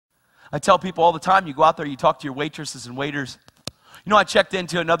I tell people all the time, you go out there, you talk to your waitresses and waiters. You know, I checked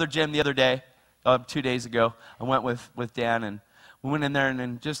into another gym the other day, 2 days ago. I went with Dan, and we went in there,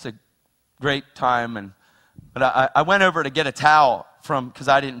 and just a great time. But I went over to get a towel because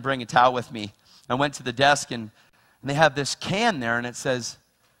I didn't bring a towel with me. I went to the desk, and they have this can there, and it says,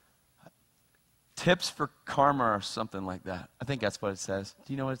 tips for karma or something like that. I think that's what it says.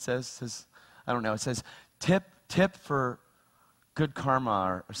 Do you know what it says? It says, I don't know. It says, tip for good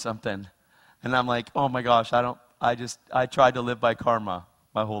karma or something. And I'm like, oh my gosh, I tried to live by karma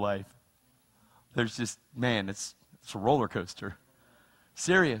my whole life. There's just, man, it's a roller coaster.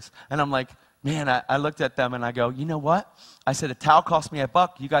 Serious. And I'm like, man, I looked at them and I go, you know what? I said, a towel cost me $1.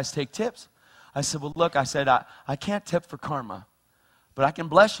 You guys take tips? I said, well, look, I said, I can't tip for karma. But I can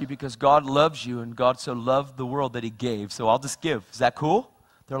bless you because God loves you and God so loved the world that he gave. So I'll just give. Is that cool?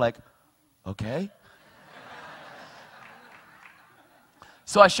 They're like, okay.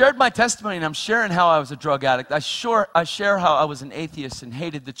 So I shared my testimony, and I'm sharing how I was a drug addict. I share how I was an atheist and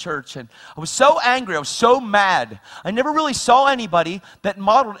hated the church. And I was so angry. I was so mad. I never really saw anybody that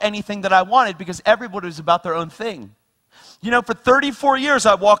modeled anything that I wanted because everybody was about their own thing. You know, for 34 years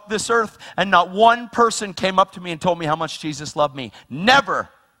I walked this earth, and not one person came up to me and told me how much Jesus loved me. Never.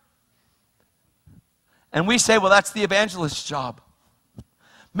 And we say, well, that's the evangelist's job.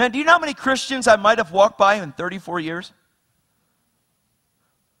 Man, do you know how many Christians I might have walked by in 34 years?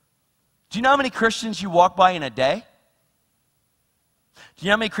 Do you know how many Christians you walk by in a day? Do you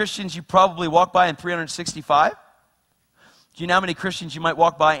know how many Christians you probably walk by in 365? Do you know how many Christians you might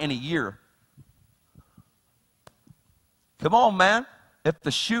walk by in a year? Come on, man. If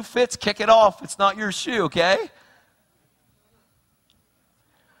the shoe fits, kick it off. It's not your shoe, okay? Do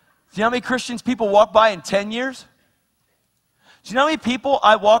you know how many Christians people walk by in 10 years? Do you know how many people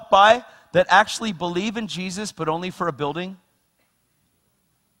I walk by that actually believe in Jesus, but only for a building?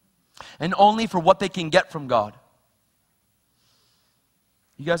 And only for what they can get from God?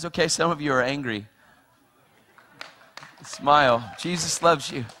 You guys okay? Some of you are angry. Smile. Jesus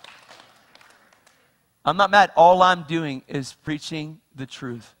loves you. I'm not mad. All I'm doing is preaching the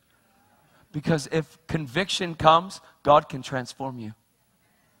truth. Because if conviction comes, God can transform you.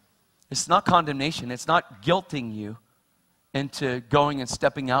 It's not condemnation. It's not guilting you into going and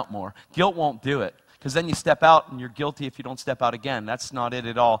stepping out more. Guilt won't do it. Because then you step out and you're guilty if you don't step out again. That's not it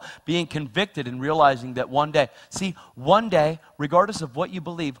at all. Being convicted and realizing that one day, regardless of what you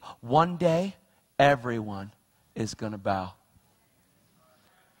believe, one day everyone is going to bow.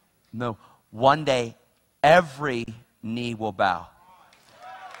 No, one day every knee will bow.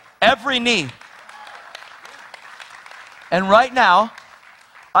 Every knee. And right now,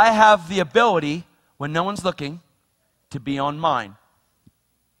 I have the ability, when no one's looking, to be on mine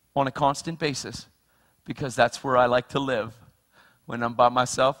on a constant basis. Because that's where I like to live. When I'm by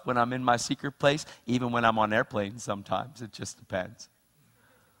myself, when I'm in my secret place, even when I'm on airplanes sometimes. It just depends.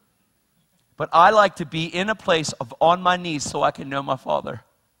 But I like to be in a place of on my knees so I can know my Father.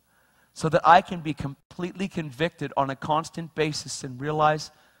 So that I can be completely convicted on a constant basis and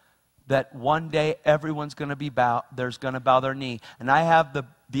realize that one day everyone's going to bow their knee. And I have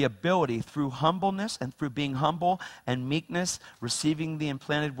the ability through humbleness and through being humble and meekness, receiving the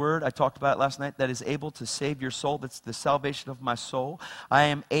implanted word, I talked about it last night, that is able to save your soul. That's the salvation of my soul. I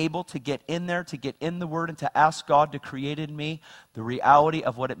am able to get in there, to get in the word, and to ask God to create in me the reality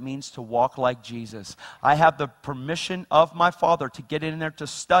of what it means to walk like Jesus. I have the permission of my Father to get in there to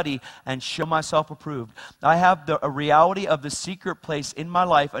study and show myself approved. I have a reality of the secret place in my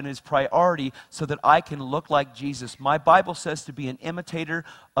life and His priority so that I can look like Jesus. My Bible says to be an imitator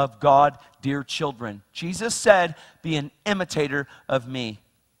of God, dear children. Jesus said, be an imitator of me.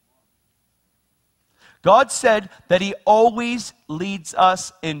 God said that He always leads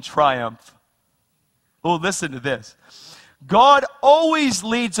us in triumph. Oh, listen to this. God always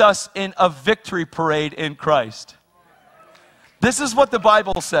leads us in a victory parade in Christ. This is what the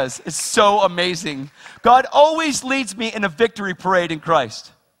Bible says. It's so amazing. God always leads me in a victory parade in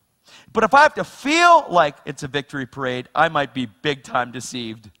Christ. But if I have to feel like it's a victory parade, I might be big time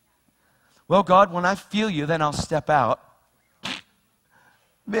deceived. Well, God, when I feel you, then I'll step out.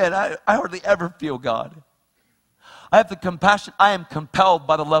 Man, I hardly ever feel God. I have the compassion. I am compelled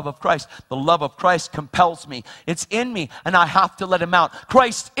by the love of Christ. The love of Christ compels me. It's in me, and I have to let Him out.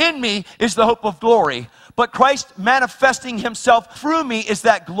 Christ in me is the hope of glory. But Christ manifesting Himself through me is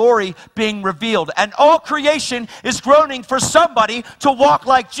that glory being revealed. And all creation is groaning for somebody to walk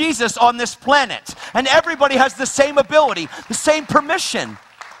like Jesus on this planet. And everybody has the same ability, the same permission.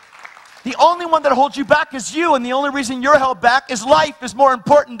 The only one that holds you back is you, and the only reason you're held back is life is more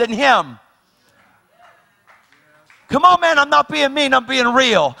important than Him. Come on, man, I'm not being mean, I'm being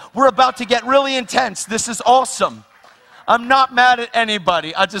real. We're about to get really intense. This is awesome. I'm not mad at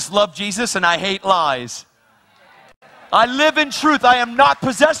anybody. I just love Jesus and I hate lies. I live in truth. I am not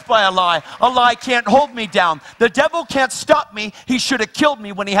possessed by a lie. A lie can't hold me down. The devil can't stop me. He should have killed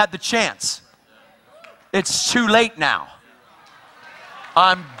me when he had the chance. It's too late now.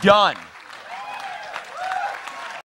 I'm done.